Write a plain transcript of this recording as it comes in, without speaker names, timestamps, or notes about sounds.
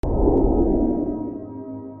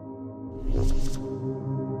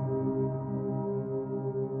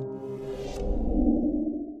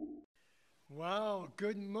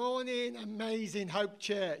Good morning, Amazing Hope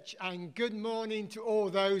Church, and good morning to all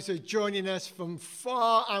those who are joining us from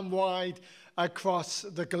far and wide across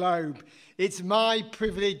the globe. It's my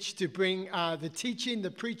privilege to bring the teaching,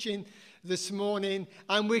 the preaching this morning,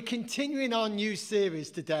 and we're continuing our new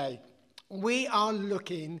series today. We are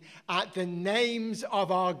looking at the names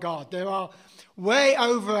of our God. There are way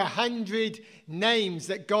over 100 names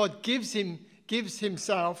that God gives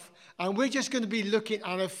himself, and we're just going to be looking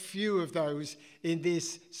at a few of those in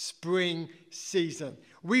this spring season.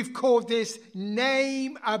 We've called this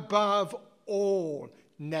Name Above All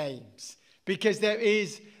Names, because there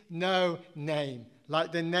is no name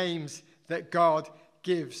like the names that God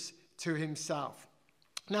gives to himself.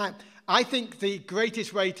 Now, I think the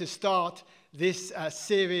greatest way to start this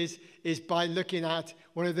series is by looking at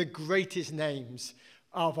one of the greatest names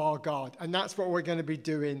of our God, and that's what we're going to be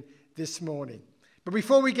doing this morning. But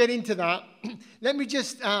before we get into that, let me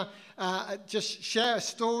just share a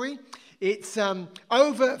story. It's over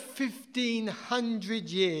 1,500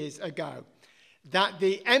 years ago that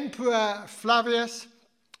the Emperor Flavius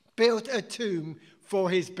built a tomb for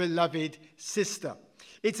his beloved sister.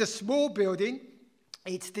 It's a small building.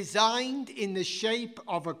 It's designed in the shape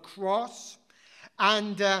of a cross,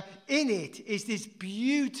 and in it is this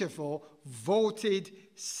beautiful vaulted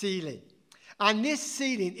ceiling. And this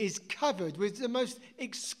ceiling is covered with the most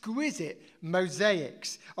exquisite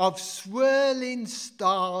mosaics of swirling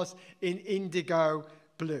stars in indigo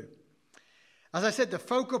blue. As I said, the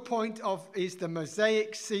focal point is the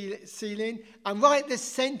mosaic ceiling, and right at the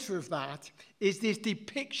center of that is this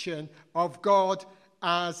depiction of God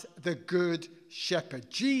as the Good Shepherd,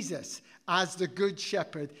 Jesus as the Good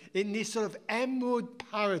Shepherd in this sort of emerald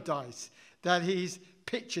paradise that he's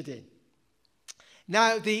pictured in.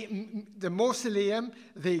 Now, the mausoleum,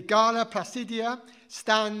 the Gala Placidia,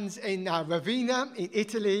 stands in Ravenna in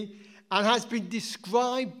Italy and has been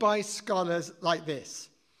described by scholars like this: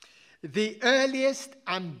 the earliest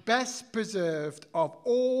and best preserved of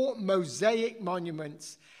all mosaic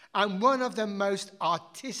monuments and one of the most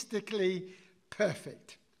artistically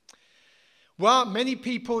perfect. Well, many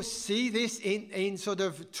people see this in sort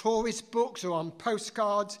of tourist books or on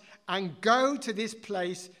postcards and go to this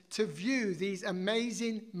place to view these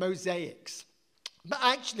amazing mosaics. But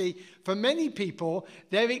actually, for many people,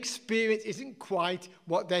 their experience isn't quite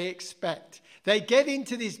what they expect. They get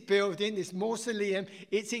into this building, this mausoleum.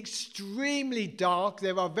 It's extremely dark.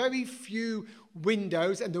 There are very few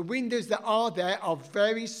windows, and the windows that are there are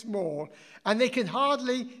very small, and they can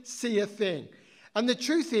hardly see a thing. And the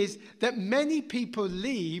truth is that many people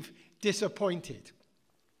leave disappointed.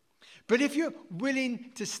 But if you're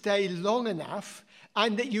willing to stay long enough,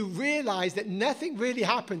 and that you realize that nothing really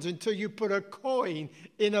happens until you put a coin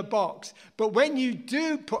in a box. But when you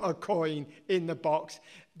do put a coin in the box,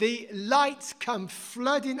 the lights come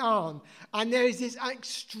flooding on, and there is this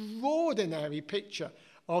extraordinary picture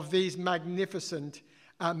of these magnificent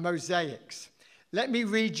mosaics. Let me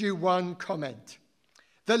read you one comment.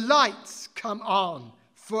 The lights come on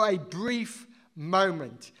for a brief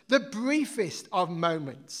moment, the briefest of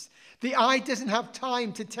moments. The eye doesn't have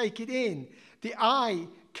time to take it in. The eye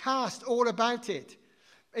cast all about it.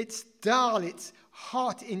 It's dull, it's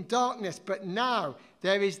hot in darkness, but now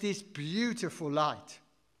there is this beautiful light.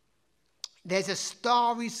 There's a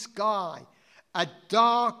starry sky, a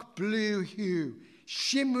dark blue hue,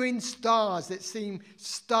 shimmering stars that seem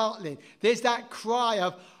startling. There's that cry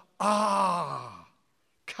of, "Ah,"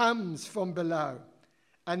 comes from below.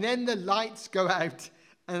 And then the lights go out,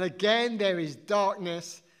 and again there is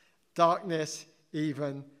darkness, darkness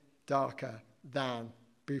even darker than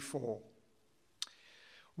before.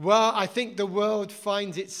 Well, I think the world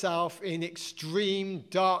finds itself in extreme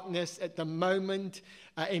darkness at the moment.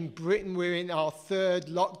 In Britain, we're in our third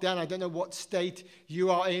lockdown. I don't know what state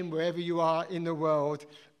you are in, wherever you are in the world,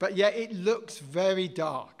 but yet it looks very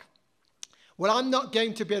dark. Well, I'm not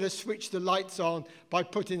going to be able to switch the lights on by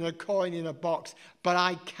putting a coin in a box, but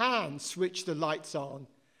I can switch the lights on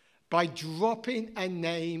by dropping a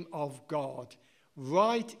name of God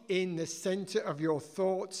right in the center of your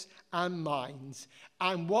thoughts and minds.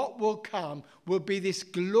 And what will come will be this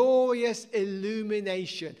glorious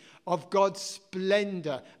illumination of God's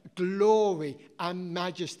splendor, glory, and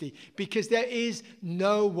majesty, because there is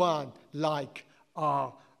no one like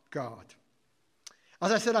our God.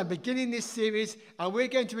 As I said, I'm beginning this series, and we're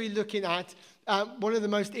going to be looking at one of the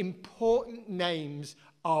most important names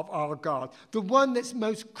of our God, the one that's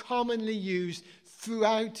most commonly used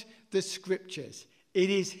throughout the scriptures. It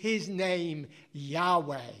is his name,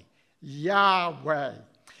 Yahweh. Yahweh.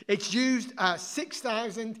 It's used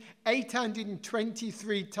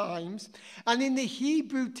 6,823 times, and in the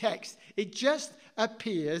Hebrew text, it just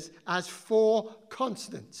appears as 4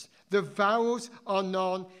 consonants. The vowels are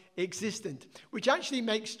non-existent, which actually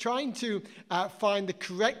makes trying to find the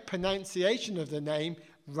correct pronunciation of the name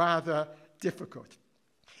rather difficult.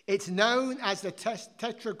 It's known as the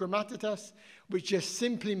Tetragrammaton, which just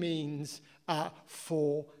simply means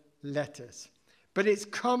 4 letters. But it's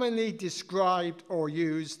commonly described or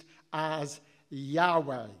used as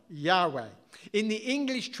Yahweh, Yahweh. In the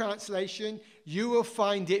English translation, you will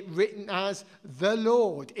find it written as the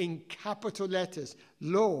Lord in capital letters,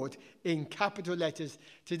 Lord in capital letters,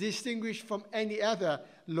 to distinguish from any other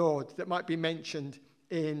Lord that might be mentioned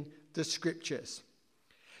in the scriptures.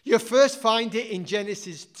 You'll first find it in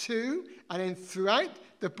Genesis 2 and then throughout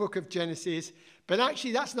the book of Genesis, but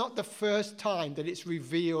actually that's not the first time that it's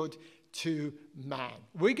revealed to man.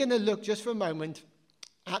 We're going to look just for a moment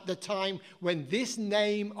at the time when this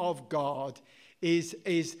name of God is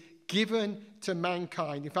given to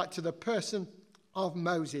mankind, in fact to the person of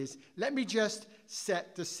Moses. Let me just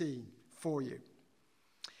set the scene for you.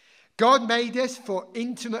 God made us for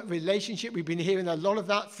intimate relationship. We've been hearing a lot of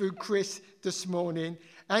that through Chris this morning.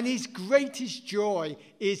 And his greatest joy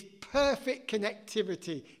is perfect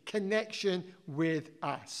connectivity, connection with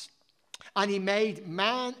us. And he made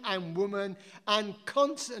man and woman and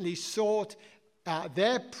constantly sought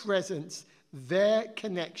their presence, their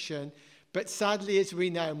connection. But sadly, as we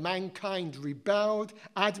know, mankind rebelled,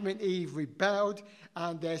 Adam and Eve rebelled,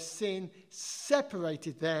 and their sin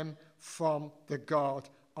separated them from the God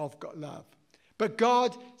of God love. But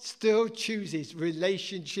God still chooses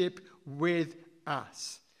relationship with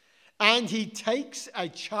us. And he takes a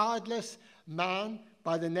childless man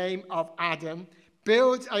by the name of Adam,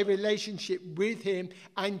 builds a relationship with him,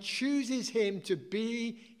 and chooses him to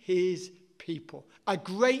be his people. A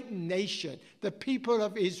great nation, the people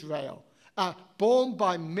of Israel, born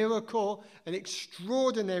by miracle, an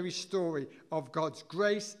extraordinary story of God's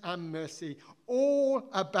grace and mercy, all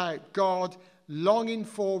about God longing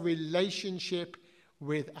for relationship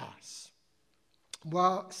with us.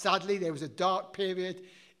 Well, sadly, there was a dark period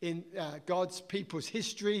in God's people's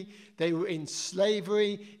history. They were in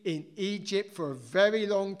slavery in Egypt for a very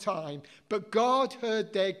long time, but God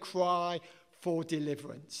heard their cry for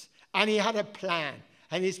deliverance, and he had a plan,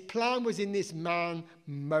 and his plan was in this man,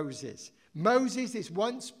 Moses. Moses is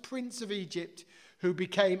once prince of Egypt who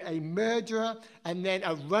became a murderer and then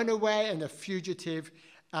a runaway and a fugitive.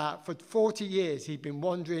 For 40 years he'd been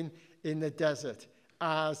wandering in the desert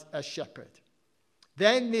as a shepherd.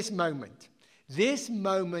 Then this moment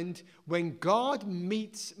when God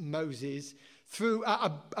meets Moses through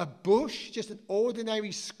a bush, just an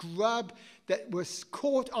ordinary scrub that was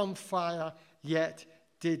caught on fire yet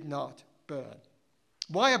did not burn.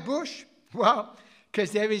 Why a bush? Well,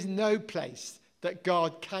 because there is no place that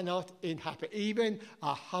God cannot inhabit, even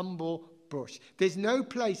a humble bush. There's no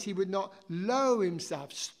place he would not lower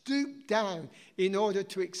himself, stoop down in order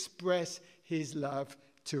to express his love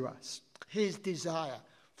to us, his desire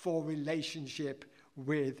for relationship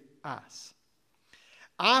with us.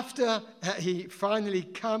 After he finally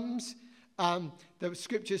comes, the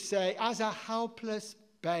scriptures say, as a helpless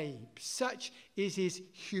babe, such is his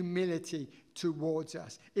humility towards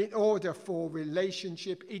us, in order for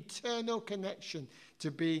relationship, eternal connection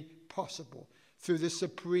to be possible through the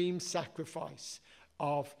supreme sacrifice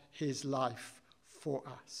of his life for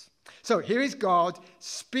us. So here is God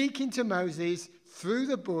speaking to Moses through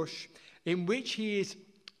the bush, in which he is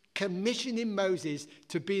commissioning Moses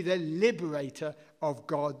to be the liberator of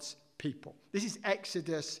God's people. This is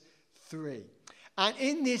Exodus 3. And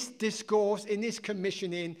in this discourse, in this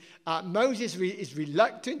commissioning, Moses is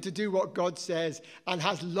reluctant to do what God says and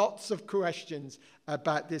has lots of questions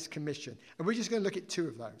about this commission. And we're just going to look at 2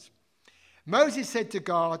 of those. Moses said to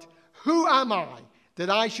God, "Who am I that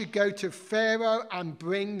I should go to Pharaoh and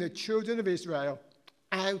bring the children of Israel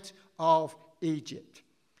out of Egypt?"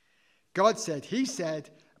 God said, he said,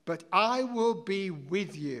 "But I will be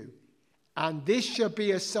with you, and this shall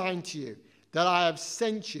be a sign to you that I have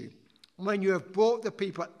sent you. When you have brought the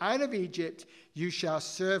people out of Egypt, you shall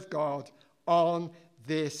serve God on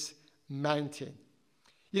this mountain."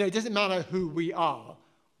 You know, it doesn't matter who we are.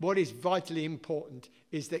 What is vitally important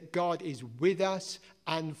is that God is with us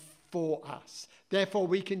and for us. Therefore,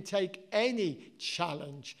 we can take any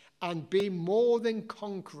challenge and be more than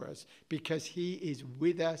conquerors because he is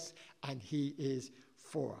with us and he is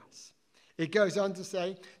for us. It goes on to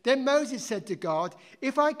say, then Moses said to God,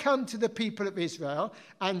 "If I come to the people of Israel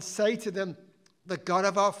and say to them, 'The God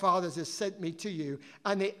of our fathers has sent me to you,'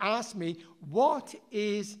 and they ask me, 'What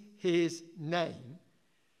is his name?'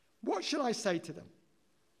 what shall I say to them?"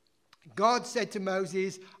 God said to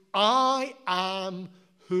Moses, "I am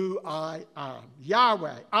who I am.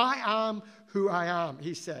 Yahweh, I am who I am,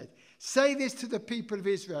 he said. Say this to the people of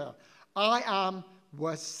Israel. I am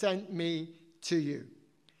what sent me to you.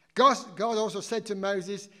 God also said to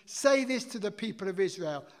Moses, say this to the people of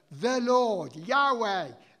Israel. The Lord, Yahweh,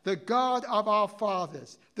 the God of our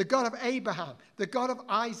fathers, the God of Abraham, the God of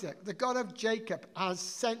Isaac, the God of Jacob, has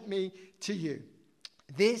sent me to you.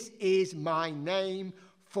 This is my name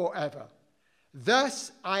forever.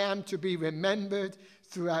 Thus I am to be remembered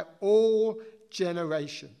throughout all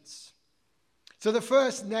generations. So the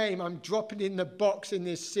first name I'm dropping in the box in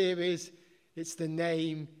this series, it's the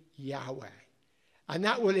name Yahweh. And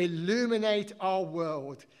that will illuminate our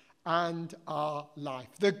world and our life.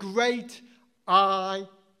 The great I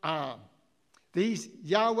am. These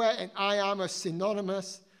Yahweh and I am are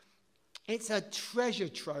synonymous. It's a treasure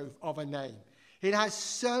trove of a name. It has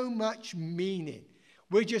so much meaning.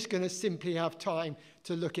 We're just going to simply have time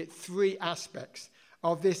to look at three aspects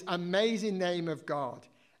of this amazing name of God,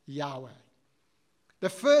 Yahweh. The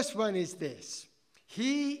first one is this.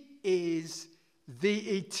 He is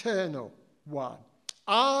the eternal one.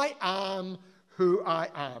 I am who I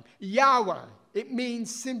am. Yahweh, it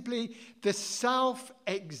means simply the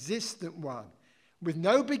self-existent one with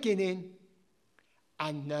no beginning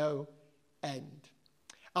and no end.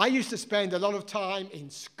 I used to spend a lot of time in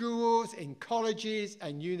schools, in colleges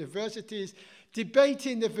and universities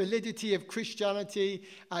debating the validity of Christianity,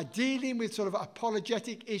 dealing with sort of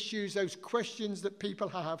apologetic issues, those questions that people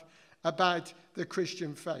have about the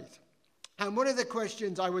Christian faith. And one of the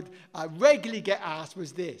questions I would regularly get asked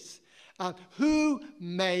was this. Who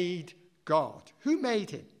made God? Who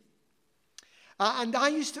made him? And I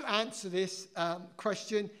used to answer this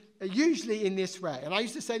question usually in this way. And I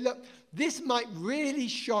used to say, look, this might really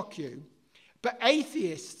shock you, but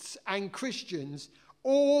atheists and Christians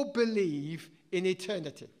all believe in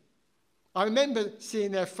eternity. I remember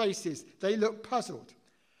seeing their faces. They looked puzzled.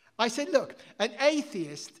 I said, look, an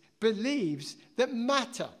atheist believes that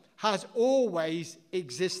matter has always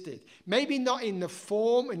existed. Maybe not in the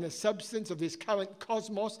form, in the substance of this current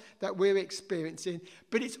cosmos that we're experiencing,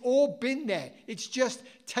 but it's all been there. It's just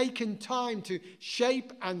taken time to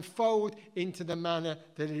shape and fold into the manner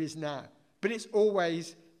that it is now. But it's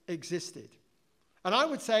always existed. And I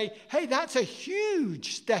would say, hey, that's a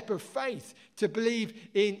huge step of faith to believe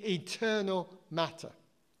in eternal matter.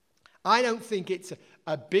 I don't think it's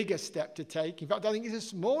a bigger step to take. In fact, I think it's a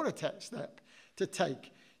smaller step to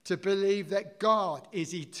take to believe that God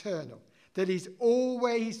is eternal, that he's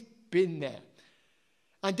always been there.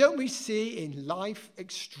 And don't we see in life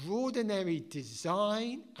extraordinary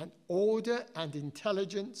design and order and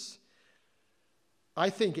intelligence? I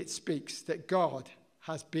think it speaks that God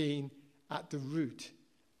has been at the root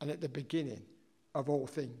and at the beginning of all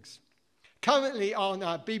things. Currently on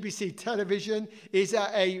BBC television is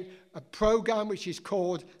a program which is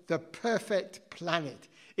called The Perfect Planet.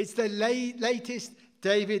 It's the latest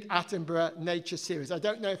David Attenborough nature series. I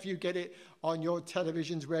don't know if you get it on your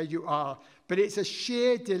televisions where you are, but it's a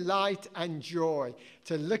sheer delight and joy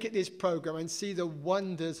to look at this program and see the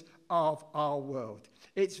wonders of our world.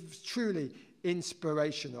 It's truly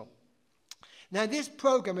inspirational. Now, this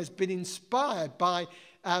program has been inspired by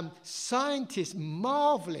scientists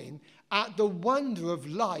marveling at the wonder of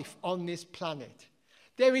life on this planet.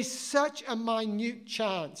 There is such a minute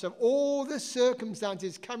chance of all the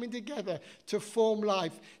circumstances coming together to form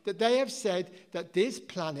life that they have said that this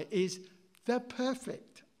planet is the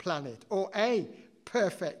perfect planet, or a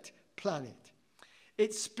perfect planet.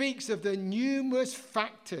 It speaks of the numerous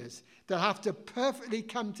factors that have to perfectly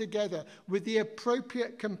come together with the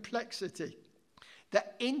appropriate complexity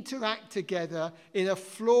that interact together in a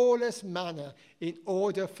flawless manner in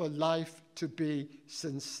order for life to be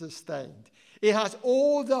sustained. It has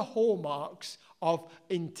all the hallmarks of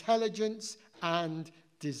intelligence and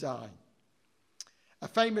design. A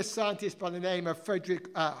famous scientist by the name of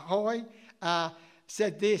Frederick Hoyle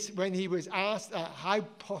said this when he was asked how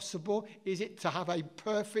possible is it to have a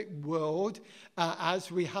perfect world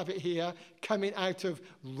as we have it here, coming out of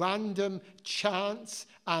random chance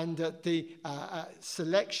and the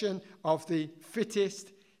selection of the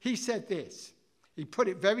fittest. He said this. He put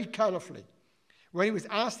it very colourfully. When he was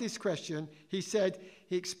asked this question, he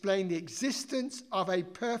explained the existence of a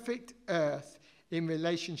perfect earth in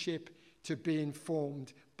relationship to being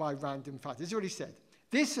formed by random factors. This is what he said.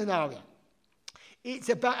 This scenario, it's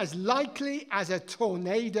about as likely as a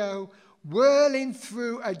tornado whirling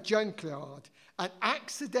through a junkyard and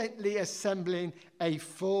accidentally assembling a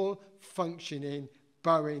full functioning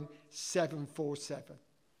Boeing 747.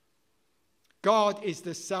 God is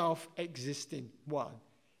the self-existing one.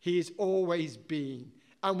 He has always been.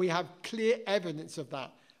 And we have clear evidence of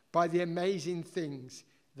that by the amazing things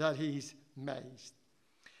that he's made.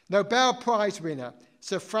 Nobel Prize winner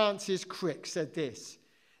Sir Francis Crick said this: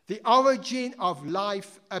 "The origin of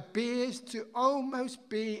life appears to almost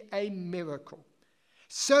be a miracle.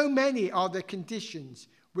 So many are the conditions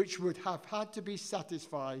which would have had to be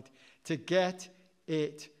satisfied to get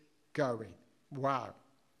it going." Wow.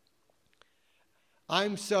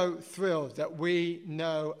 I'm so thrilled that we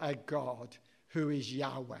know a God who is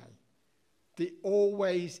Yahweh, the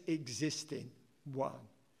always existing one,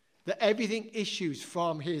 that everything issues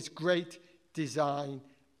from his great design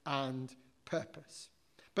and purpose.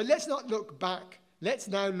 But let's not look back. Let's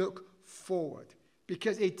now look forward,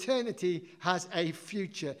 because eternity has a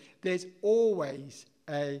future. There's always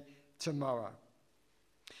a tomorrow.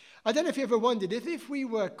 I don't know if you ever wondered if we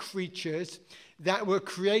were creatures that were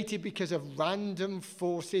created because of random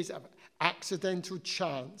forces of accidental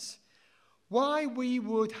chance, why we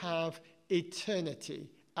would have eternity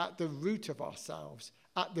at the root of ourselves,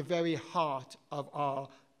 at the very heart of our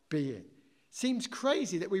being. Seems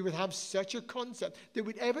crazy that we would have such a concept, that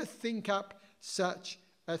we'd ever think up such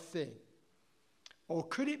a thing. Or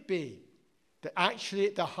could it be that actually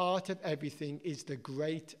at the heart of everything is the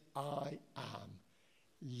great I am,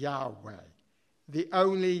 Yahweh, the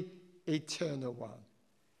only eternal one?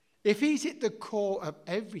 If he's at the core of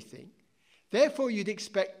everything, therefore you'd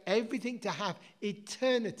expect everything to have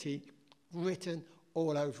eternity written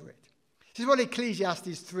all over it. This is what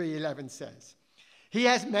Ecclesiastes 3:11 says. He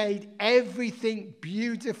has made everything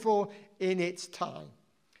beautiful in its time.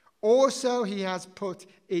 Also, he has put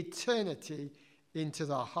eternity into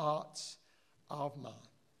the hearts of man.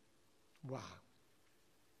 Wow.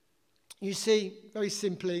 You see, very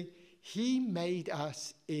simply, he made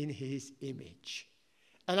us in his image.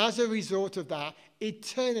 And as a result of that,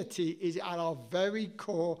 eternity is at our very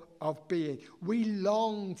core of being. We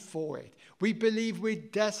long for it. We believe we're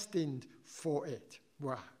destined for it.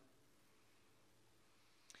 Wow.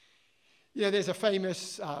 You know, there's a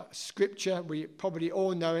famous scripture, we probably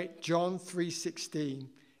all know it, John 3:16,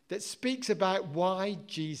 that speaks about why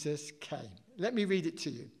Jesus came. Let me read it to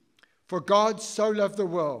you. "For God so loved the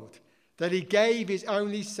world that he gave his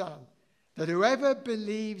only Son, that whoever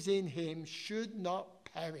believes in him should not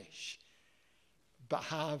perish, but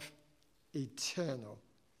have eternal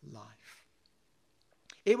life."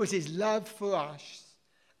 It was his love for us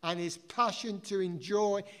and his passion to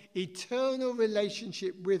enjoy eternal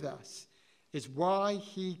relationship with us is why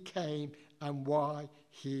he came and why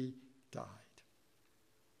he died.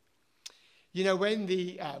 You know, when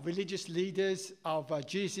the religious leaders of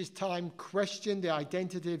Jesus' time questioned the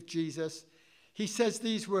identity of Jesus, he says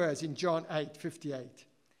these words in John 8:58.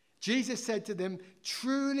 Jesus said to them,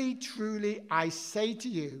 "Truly, truly, I say to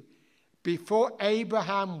you, before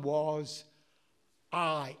Abraham was,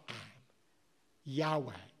 I am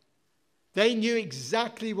Yahweh." They knew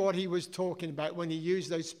exactly what he was talking about when he used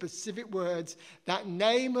those specific words, that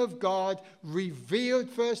name of God revealed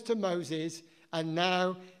first to Moses, and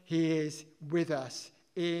now he is with us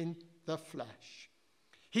in the flesh.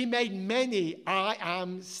 He made many I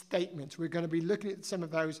am statements. We're going to be looking at some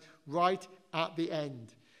of those right at the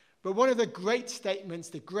end. But one of the great statements,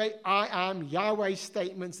 the great I am Yahweh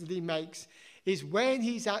statements that he makes, is when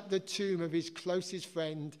he's at the tomb of his closest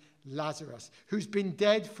friend, Lazarus, who's been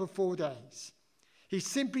dead for 4 days. He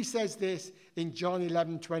simply says this in John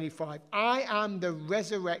 11:25, "I am the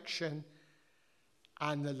resurrection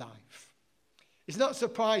and the life." It's not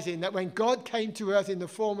surprising that when God came to earth in the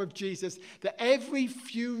form of Jesus, that every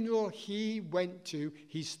funeral he went to,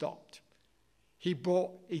 he stopped. He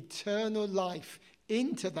brought eternal life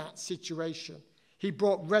into that situation. He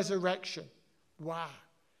brought resurrection. Wow.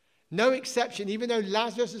 No exception. Even though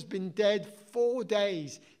Lazarus has been dead 4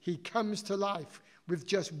 days, he comes to life with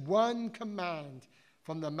just one command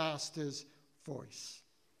from the Master's voice.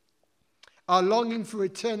 Our longing for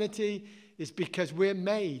eternity is because we're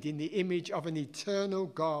made in the image of an eternal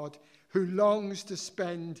God who longs to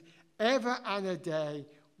spend ever and a day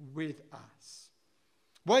with us.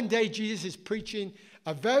 One day Jesus is preaching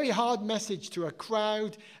a very hard message to a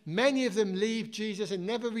crowd. Many of them leave Jesus and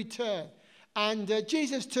never return. And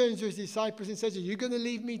Jesus turns to his disciples and says, "Are you going to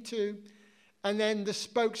leave me too?" And then the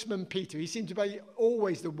spokesman, Peter, he seemed to be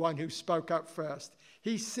always the one who spoke up first.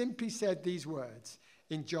 He simply said these words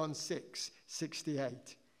in John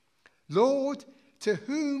 6:68. "Lord, to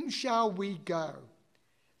whom shall we go?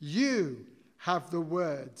 You have the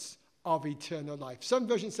words of eternal life." Some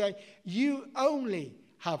versions say, "You only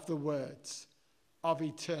have the words of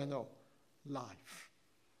eternal life."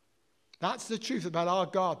 That's the truth about our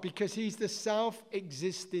God, because he's the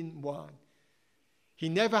self-existing one. He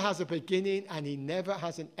never has a beginning and he never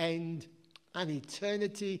has an end and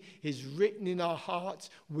eternity is written in our hearts.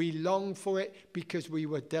 We long for it because we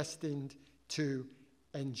were destined to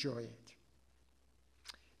enjoy it.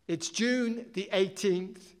 It's June the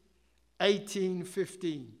 18th,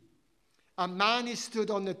 1815. A man is stood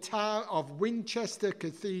on the tower of Winchester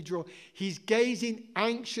Cathedral. He's gazing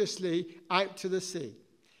anxiously out to the sea.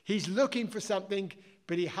 He's looking for something,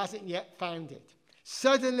 but he hasn't yet found it.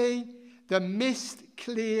 Suddenly, the mist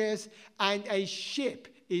clears and a ship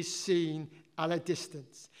is seen at a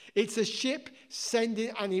distance. It's a ship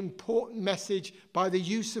sending an important message by the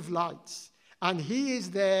use of lights. And he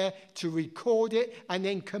is there to record it and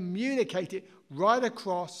then communicate it right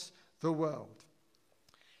across the world.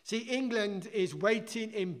 See, England is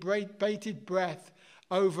waiting in bated breath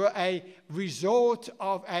over a result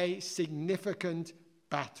of a significant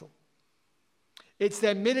battle. It's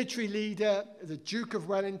their military leader, the Duke of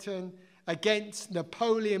Wellington, against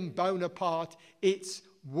Napoleon Bonaparte. It's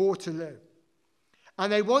Waterloo.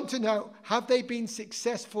 And they want to know, have they been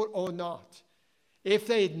successful or not? If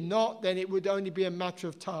they had not, then it would only be a matter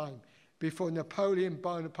of time before Napoleon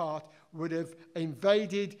Bonaparte would have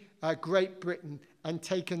invaded Great Britain and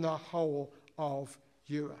taken the whole of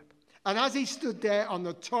Europe. And as he stood there on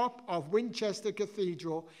the top of Winchester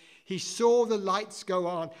Cathedral, he saw the lights go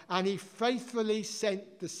on and he faithfully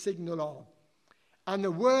sent the signal on. And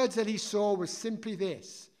the words that he saw was simply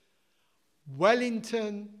this: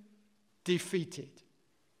 Wellington defeated.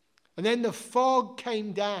 And then the fog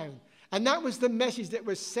came down, and that was the message that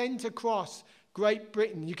was sent across Great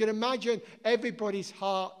Britain. You can imagine everybody's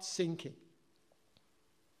heart sinking.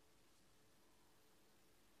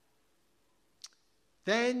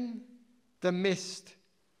 Then the mist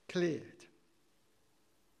cleared.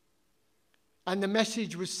 And the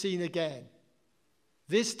message was seen again,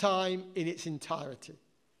 this time in its entirety.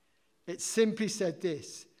 It simply said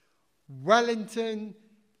this: Wellington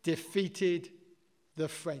defeated the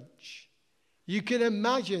French. You can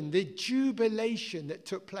imagine the jubilation that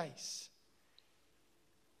took place.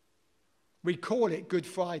 We call it Good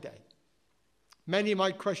Friday. Many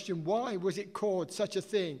might question, why was it called such a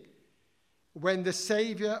thing when the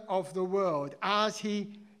Saviour of the world, as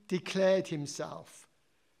he declared himself,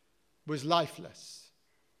 was lifeless,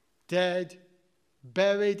 dead,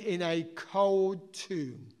 buried in a cold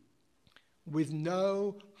tomb, with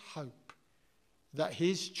no hope that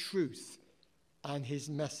his truth and his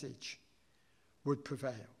message would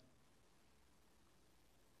prevail.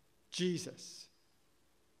 Jesus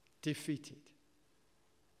defeated.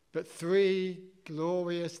 But 3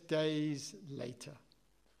 glorious days later,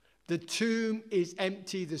 the tomb is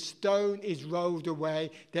empty, the stone is rolled away.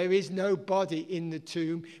 There is no body in the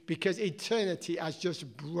tomb because eternity has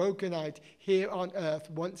just broken out here on earth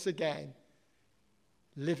once again,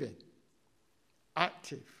 living,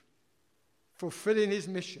 active, fulfilling his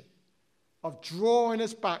mission of drawing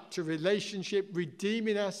us back to relationship,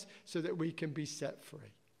 redeeming us so that we can be set free.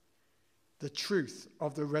 The truth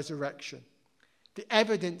of the resurrection, the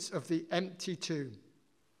evidence of the empty tomb,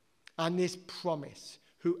 and this promise: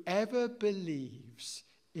 whoever believes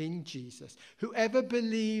in Jesus, whoever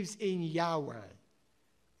believes in Yahweh,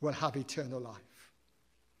 will have eternal life.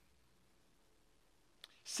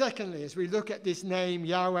 Secondly, as we look at this name,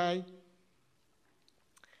 Yahweh,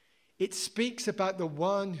 it speaks about the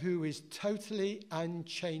one who is totally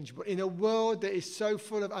unchangeable. In a world that is so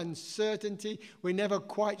full of uncertainty, we're never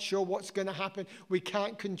quite sure what's going to happen. We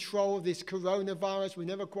can't control this coronavirus. We're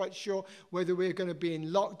never quite sure whether we're going to be in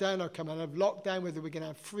lockdown or come out of lockdown, whether we're going to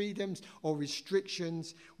have freedoms or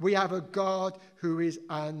restrictions. We have a God who is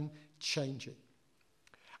unchanging.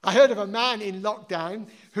 I heard of a man in lockdown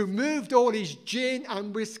who moved all his gin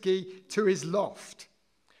and whiskey to his loft.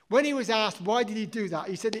 When he was asked why did he do that,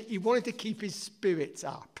 he said he wanted to keep his spirits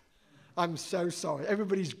up. I'm so sorry.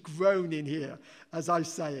 Everybody's groaning here as I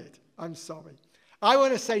say it. I'm sorry. I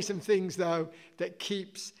want to say some things, though, that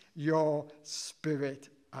keeps your spirit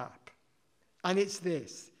up. And it's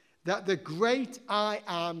this: that the great I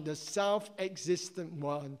am, the self-existent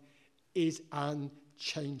one, is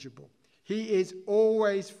unchangeable. He is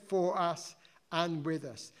always for us and with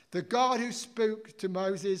us. The God who spoke to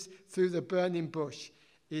Moses through the burning bush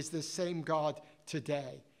is the same God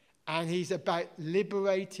today. And he's about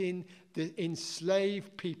liberating the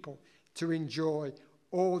enslaved people to enjoy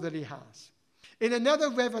all that he has. In another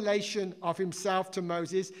revelation of himself to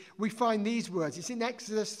Moses, we find these words. It's in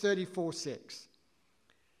Exodus 34:6.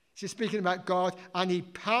 She's speaking about God, and he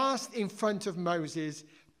passed in front of Moses,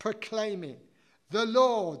 proclaiming, the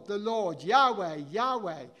Lord, Yahweh,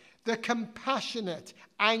 Yahweh, the compassionate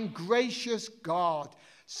and gracious God,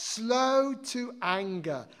 slow to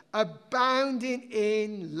anger, abounding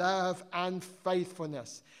in love and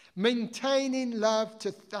faithfulness, maintaining love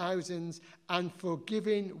to thousands and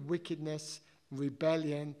forgiving wickedness,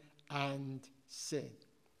 rebellion, and sin.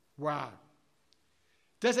 Wow.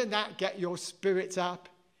 Doesn't that get your spirits up?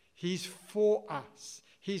 He's for us.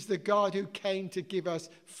 He's the God who came to give us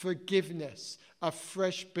forgiveness, a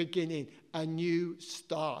fresh beginning, a new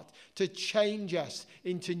start, to change us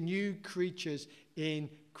into new creatures in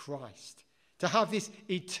Christ, to have this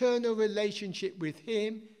eternal relationship with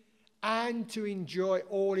him and to enjoy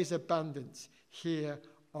all his abundance here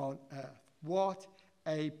on earth. What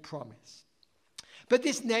a promise. But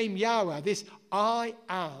this name Yahweh, this I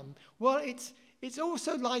am, well, it's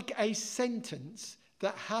also like a sentence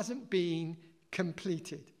that hasn't been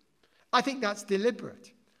completed. I think that's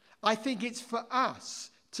deliberate. I think it's for us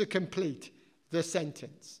to complete the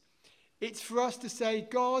sentence. It's for us to say,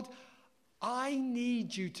 God, I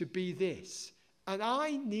need you to be this, and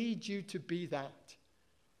I need you to be that.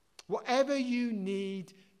 Whatever you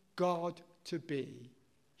need God to be,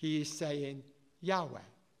 he is saying, Yahweh,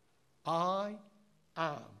 I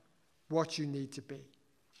am what you need to be.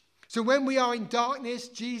 So when we are in darkness,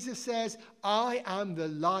 Jesus says, I am the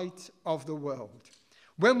light of the world.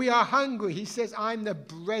 When we are hungry, he says, I'm the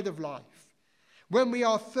bread of life. When we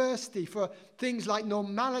are thirsty for things like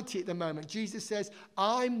normality at the moment, Jesus says,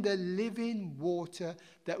 I'm the living water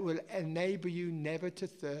that will enable you never to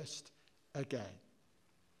thirst again.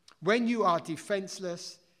 When you are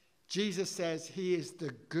defenseless, Jesus says he is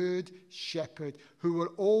the good shepherd who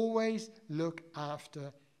will always look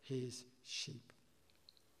after his sheep.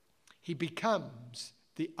 He becomes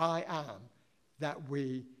the I am that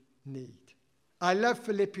we need. I love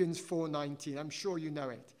Philippians 4:19. I'm sure you know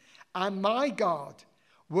it. And my God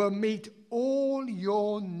will meet all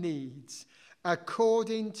your needs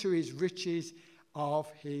according to his riches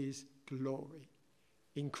of his glory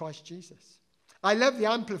in Christ Jesus. I love the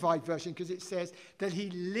Amplified version because it says that he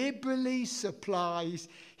liberally supplies,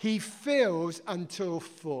 he fills until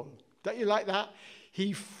full. Don't you like that?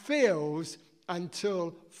 He fills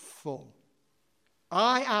until full.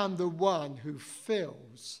 I am the one who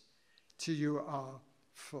fills till you are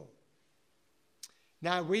full.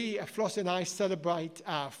 Now, Floss and I celebrate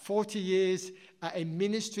 40 years in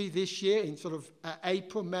ministry this year. In sort of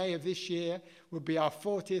April, May of this year will be our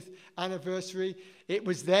 40th anniversary. It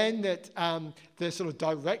was then that the sort of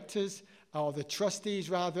directors, or the trustees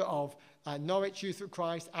rather, of Norwich Youth of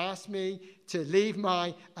Christ asked me to leave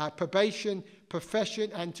my probation profession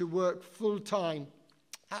and to work full-time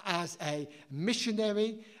as a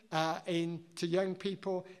missionary to young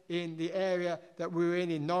people in the area that we were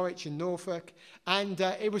in Norwich and Norfolk. And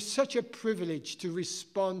it was such a privilege to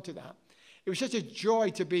respond to that. It was such a joy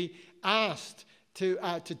to be asked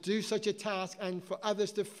to do such a task and for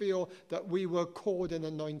others to feel that we were called and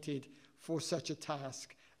anointed for such a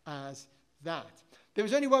task as that. There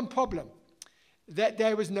was only one problem, that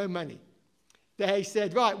there was no money. They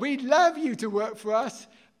said, right, we'd love you to work for us,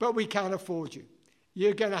 but we can't afford you.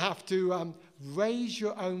 You're going to have to raise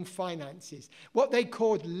your own finances. What they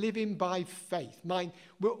called living by faith.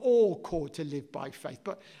 We're all called to live by faith,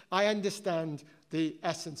 but I understand the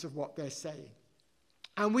essence of what they're saying.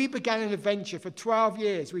 And we began an adventure for 12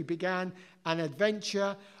 years. We began an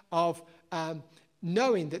adventure of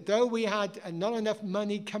knowing that though we had not enough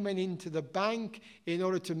money coming into the bank in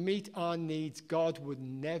order to meet our needs, God would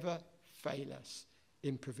never fail us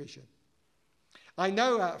in provision. I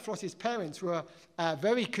know Floss's parents were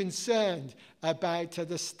very concerned about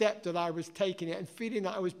the step that I was taking and feeling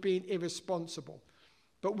that I was being irresponsible.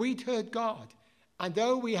 But we'd heard God. And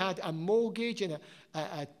though we had a mortgage and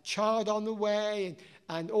a child on the way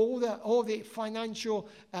and all the financial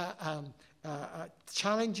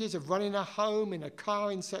challenges of running a home and a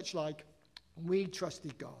car and such like, we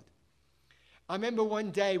trusted God. I remember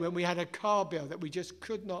one day when we had a car bill that we just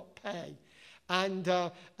could not pay. And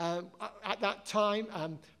at that time,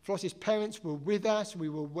 Floss's parents were with us. We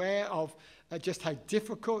were aware of just how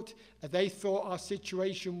difficult they thought our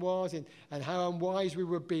situation was and how unwise we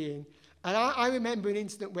were being. And I remember an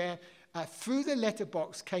incident where through the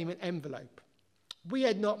letterbox came an envelope. We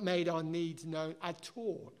had not made our needs known at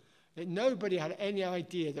all. That nobody had any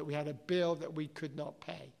idea that we had a bill that we could not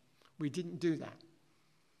pay. We didn't do that.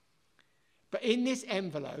 But in this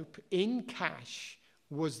envelope, in cash,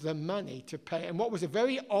 was the money to pay. And what was a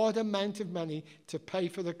very odd amount of money to pay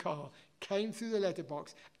for the car came through the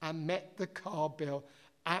letterbox and met the car bill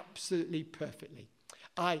absolutely perfectly.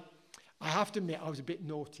 I have to admit I was a bit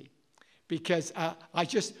naughty because I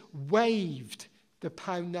just waved the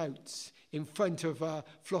pound notes in front of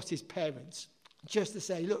Floss's parents just to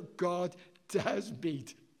say, look, God does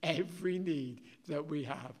meet every need that we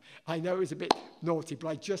have. I know it was a bit naughty, but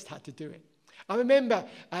I just had to do it. I remember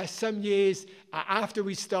some years after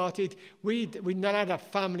we started, we'd not had a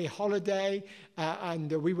family holiday,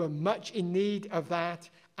 and we were much in need of that.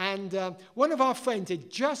 And one of our friends had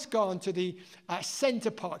just gone to the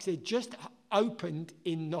Centre Parks. They'd just opened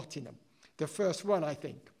in Nottingham, the first one, I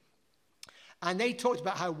think. And they talked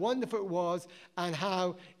about how wonderful it was and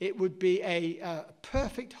how it would be a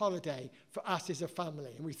perfect holiday for us as a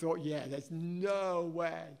family. And we thought, yeah, there's no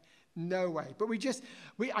way. No way. But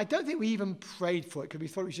I don't think we even prayed for it because we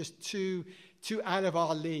thought it was just too out of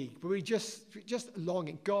our league. But we just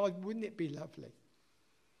longing. God, wouldn't it be lovely?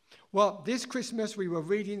 Well, this Christmas we were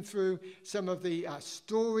reading through some of the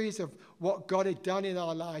stories of what God had done in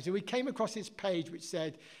our lives. And we came across this page which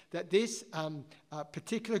said that this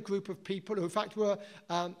particular group of people, who in fact were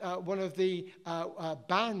one of the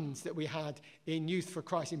bands that we had in Youth for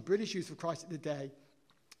Christ, in British Youth for Christ at the day,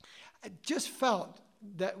 just felt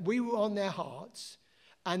that we were on their hearts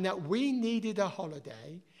and that we needed a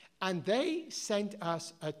holiday, and they sent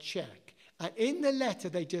us a check. And in the letter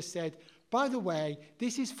they just said, by the way,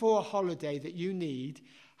 this is for a holiday that you need.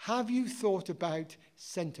 Have you thought about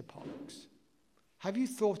Centre Parks? Have you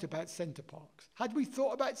thought about Centre Parks? Had we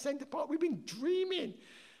thought about Centre Parks? We've been dreaming.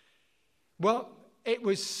 Well, it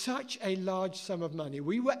was such a large sum of money.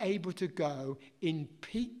 We were able to go in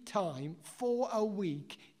peak time for a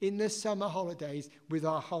week in the summer holidays with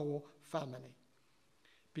our whole family.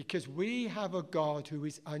 Because we have a God who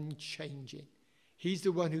is unchanging. He's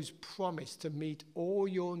the one who's promised to meet all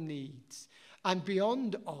your needs and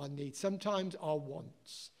beyond our needs, sometimes our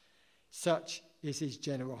wants. Such is his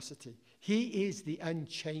generosity. He is the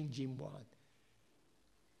unchanging one.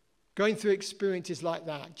 Going through experiences like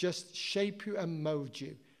that just shape you and mold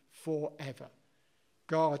you forever.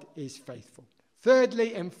 God is faithful.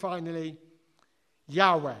 Thirdly and finally,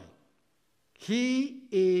 Yahweh. He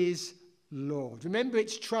is Lord. Remember,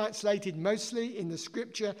 it's translated mostly in the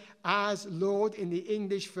scripture as Lord in the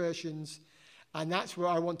English versions, and that's where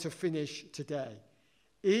I want to finish today.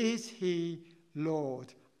 Is he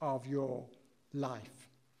Lord of your life?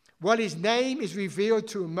 Well, his name is revealed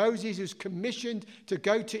to Moses, who's commissioned to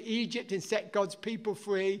go to Egypt and set God's people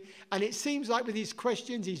free. And it seems like with his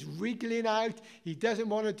questions, he's wriggling out. He doesn't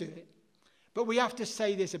want to do it. But we have to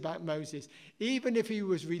say this about Moses. Even if he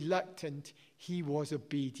was reluctant, he was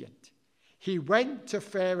obedient. He went to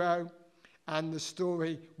Pharaoh, and the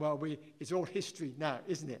story, well, it's all history now,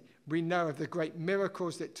 isn't it? We know of the great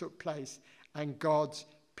miracles that took place, and God's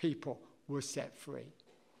people were set free.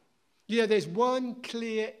 You know, there's one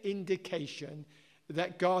clear indication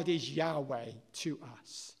that God is Yahweh to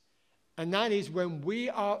us. And that is when we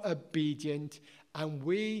are obedient and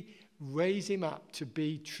we raise him up to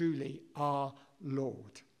be truly our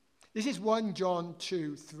Lord. This is 1 John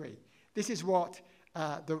 2:3. This is what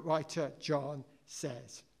the writer John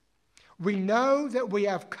says. We know that we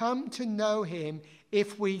have come to know him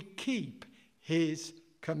if we keep his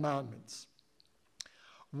commandments.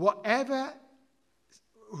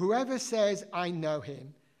 Whoever says, I know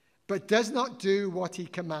him, but does not do what he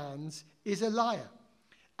commands is a liar.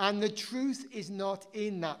 And the truth is not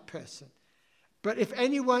in that person. But if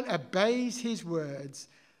anyone obeys his words,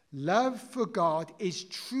 love for God is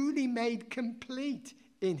truly made complete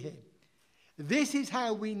in him. This is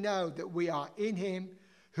how we know that we are in him.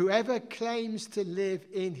 Whoever claims to live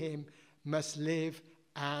in him must live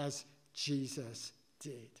as Jesus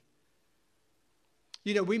did.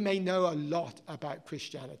 You know, we may know a lot about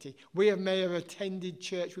Christianity. May have attended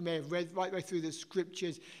church. We may have read right way through the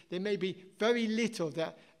scriptures. There may be very little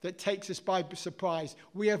that takes us by surprise.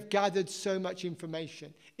 We have gathered so much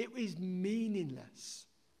information. It is meaningless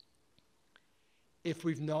if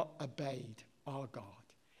we've not obeyed our God.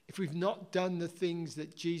 If we've not done the things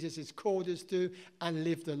that Jesus has called us to and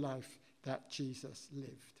lived the life that Jesus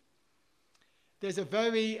lived. There's a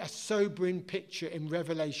very sobering picture in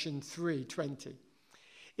Revelation 3:20.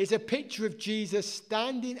 It's a picture of Jesus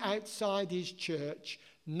standing outside his church,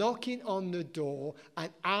 knocking on the door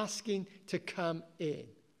and asking to come in.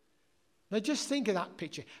 Now just think of that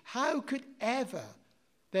picture. How could ever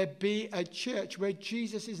there be a church where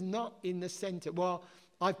Jesus is not in the center? Well,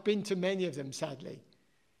 I've been to many of them, sadly.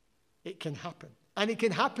 It can happen. And it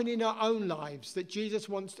can happen in our own lives, that Jesus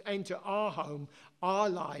wants to enter our home, our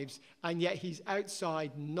lives, and yet he's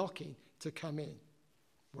outside knocking to come in.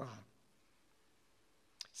 Wow.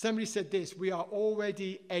 Somebody said this: we are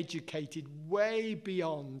already educated way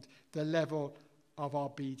beyond the level of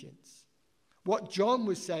obedience. What John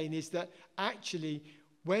was saying is that actually,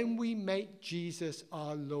 when we make Jesus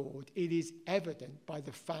our Lord, it is evident by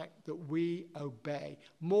the fact that we obey.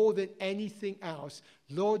 More than anything else,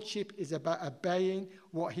 lordship is about obeying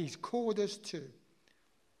what he's called us to.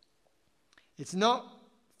 It's not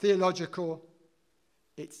theological,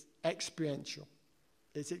 it's experiential.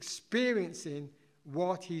 It's experiencing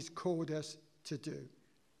what he's called us to do.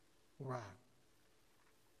 Wow.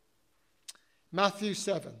 Matthew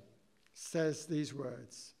 7 says these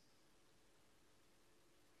words.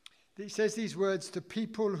 He says these words to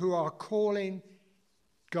people who are calling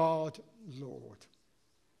God Lord.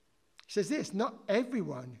 He says this, not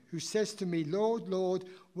everyone who says to me, Lord, Lord,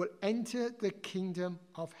 will enter the kingdom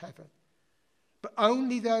of heaven, but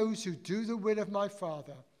only those who do the will of my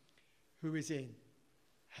Father who is in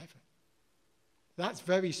heaven. That's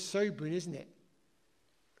very sobering, isn't it?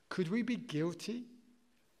 Could we be guilty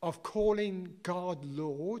of calling God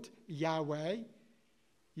Lord, Yahweh,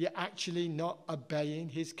 yet actually not obeying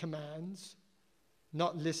his commands,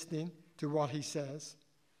 not listening to what he says?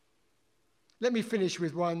 Let me finish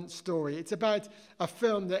with one story. It's about a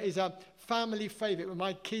film that is a family favorite. When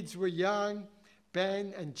my kids were young,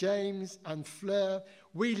 Ben and James and Fleur,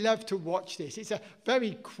 we loved to watch this. It's a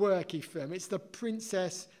very quirky film. It's The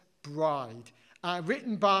Princess Bride,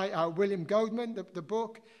 written by William Goldman, the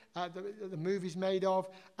book, the movie's made of.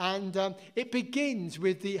 And it begins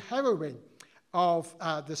with the heroine of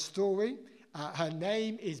the story. Her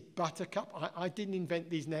name is Buttercup. I didn't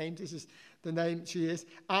invent these names. This is the name she is.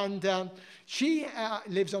 And she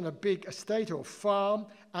lives on a big estate or farm,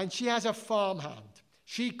 and she has a farmhand.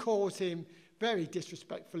 She calls him, very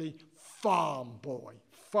disrespectfully, farm boy.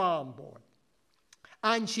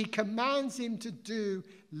 And she commands him to do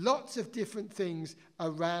lots of different things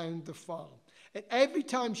around the farm. And every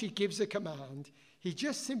time she gives a command, he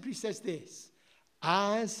just simply says this,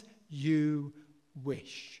 as you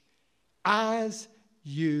wish. As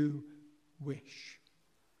you wish.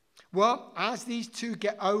 Well, as these two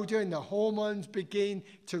get older and the hormones begin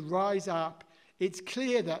to rise up, it's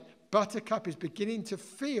clear that Buttercup is beginning to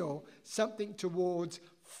feel something towards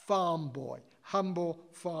farm boy, humble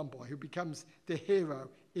farm boy, who becomes the hero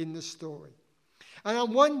in the story. And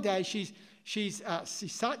on one day, she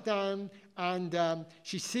sat down and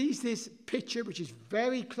she sees this picture, which is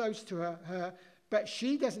very close to her, but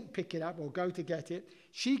she doesn't pick it up or go to get it.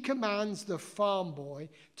 She commands the farm boy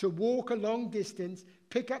to walk a long distance,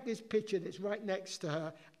 pick up this picture that's right next to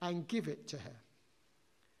her, and give it to her.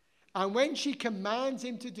 And when she commands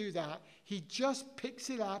him to do that, he just picks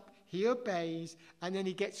it up, he obeys, and then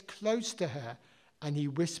he gets close to her and he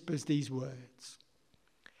whispers these words,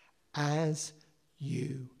 as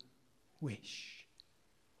you wish.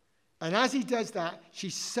 And as he does that, she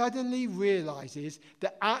suddenly realizes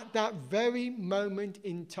that at that very moment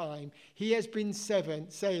in time, he has been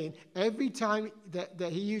saying, every time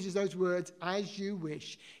that he uses those words, as you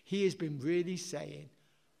wish, he has been really saying,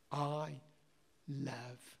 I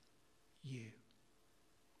love you.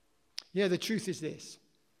 You know, the truth is this.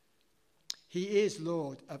 He is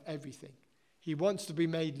Lord of everything. He wants to be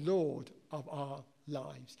made Lord of our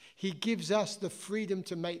lives. He gives us the freedom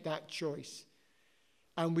to make that choice.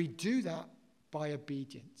 And we do that by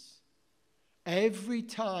obedience. Every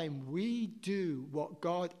time we do what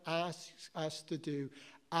God asks us to do,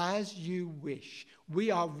 as you wish,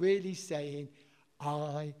 we are really saying,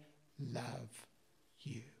 I love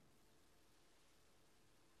you.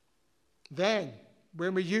 Then,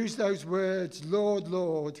 when we use those words, Lord,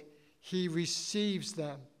 Lord, he receives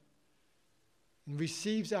them and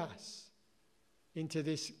receives us into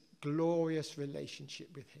this glorious relationship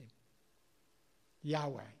with him.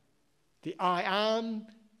 Yahweh, the I am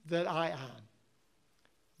that I am,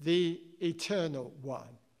 the eternal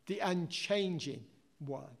one, the unchanging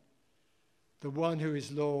one, the one who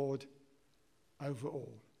is Lord over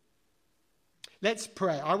all. Let's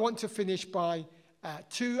pray. I want to finish by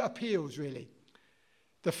two appeals, really.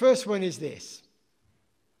 The first one is this.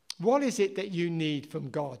 What is it that you need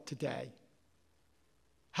from God today?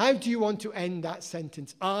 How do you want to end that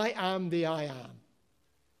sentence? I am the I am.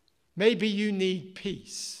 Maybe you need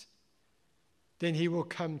peace. Then he will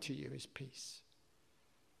come to you as peace.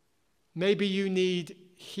 Maybe you need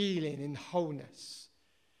healing and wholeness.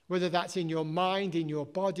 Whether that's in your mind, in your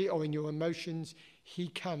body, or in your emotions, he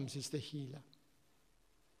comes as the healer.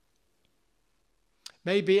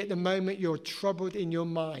 Maybe at the moment you're troubled in your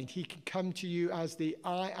mind, he can come to you as the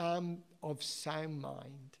I am of sound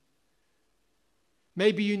mind.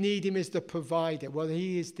 Maybe you need him as the provider. Well,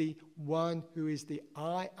 he is the one who is the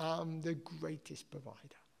I am the greatest provider.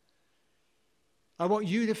 I want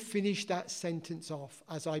you to finish that sentence off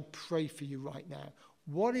as I pray for you right now.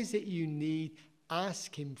 What is it you need?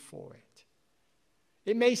 Ask him for it.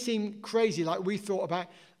 It may seem crazy, like we thought about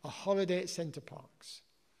a holiday at Center Parcs.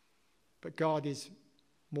 But God is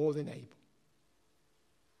more than able.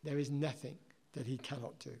 There is nothing that he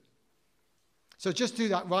cannot do. So just do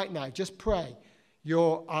that right now. Just pray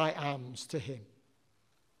your I ams to him.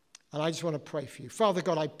 And I just want to pray for you. Father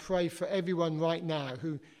God, I pray for everyone right now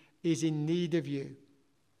who is in need of you.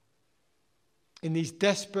 In these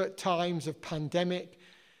desperate times of pandemic,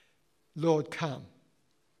 Lord, come.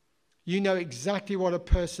 You know exactly what a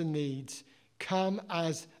person needs. Come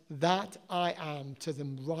as that I am to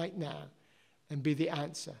them right now and be the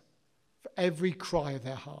answer for every cry of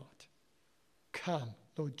their heart. Come,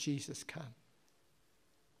 Lord Jesus, come.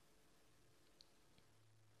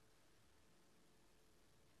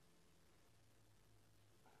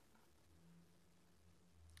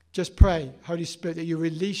 Just pray, Holy Spirit, that you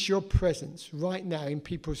release your presence right now in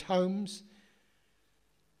people's homes.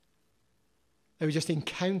 They would just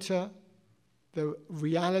encounter the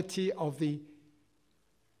reality of the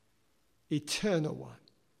eternal one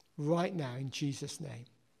right now in Jesus' name.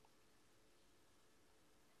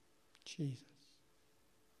 Jesus.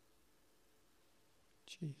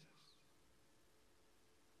 Jesus.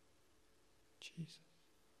 Jesus.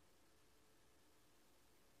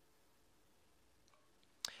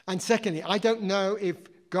 And secondly, I don't know if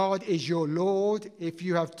God is your Lord, if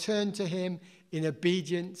you have turned to him in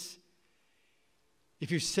obedience,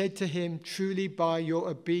 if you've said to him, truly by your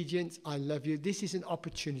obedience, I love you. This is an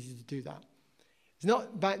opportunity to do that. It's not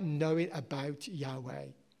about knowing about Yahweh.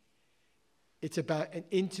 It's about an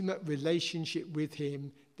intimate relationship with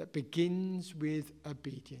him that begins with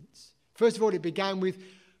obedience. First of all, it began with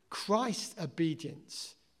Christ's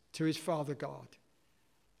obedience to his Father God.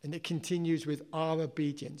 And it continues with our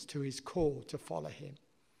obedience to his call to follow him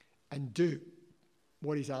and do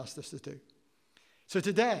what he's asked us to do. So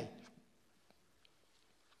today,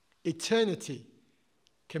 eternity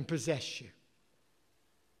can possess you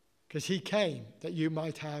because he came that you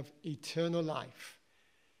might have eternal life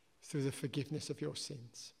through the forgiveness of your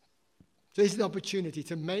sins. So this is an opportunity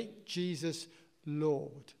to make Jesus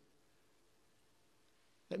Lord.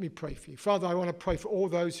 Let me pray for you. Father, I want to pray for all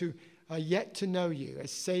those who are yet to know you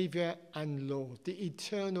as Savior and Lord, the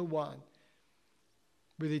eternal one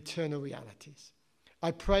with eternal realities.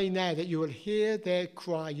 I pray now that you will hear their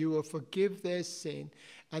cry, you will forgive their sin,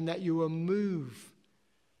 and that you will move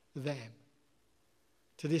them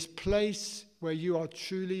to this place where you are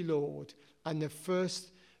truly Lord, and the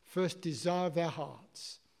first desire of their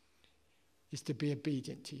hearts is to be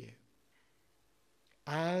obedient to you.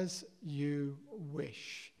 As you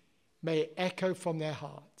wish, may it echo from their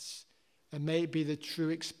hearts, and may it be the true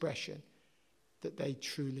expression that they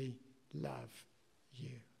truly love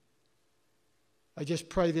you. I just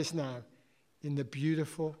pray this now in the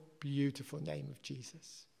beautiful, beautiful name of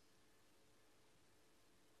Jesus.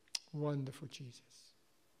 Wonderful Jesus.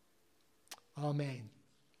 Amen.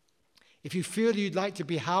 If you feel you'd like to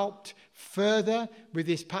be helped further with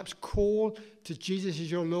this perhaps call to Jesus as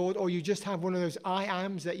your Lord, or you just have one of those I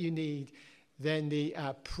ams that you need, then the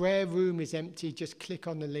prayer room is empty. Just click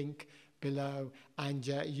on the link below and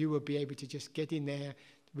you will be able to just get in there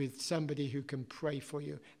with somebody who can pray for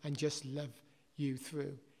you and just love you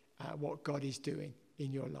through what God is doing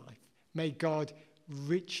in your life. May God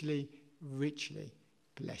richly, richly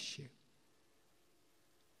bless you.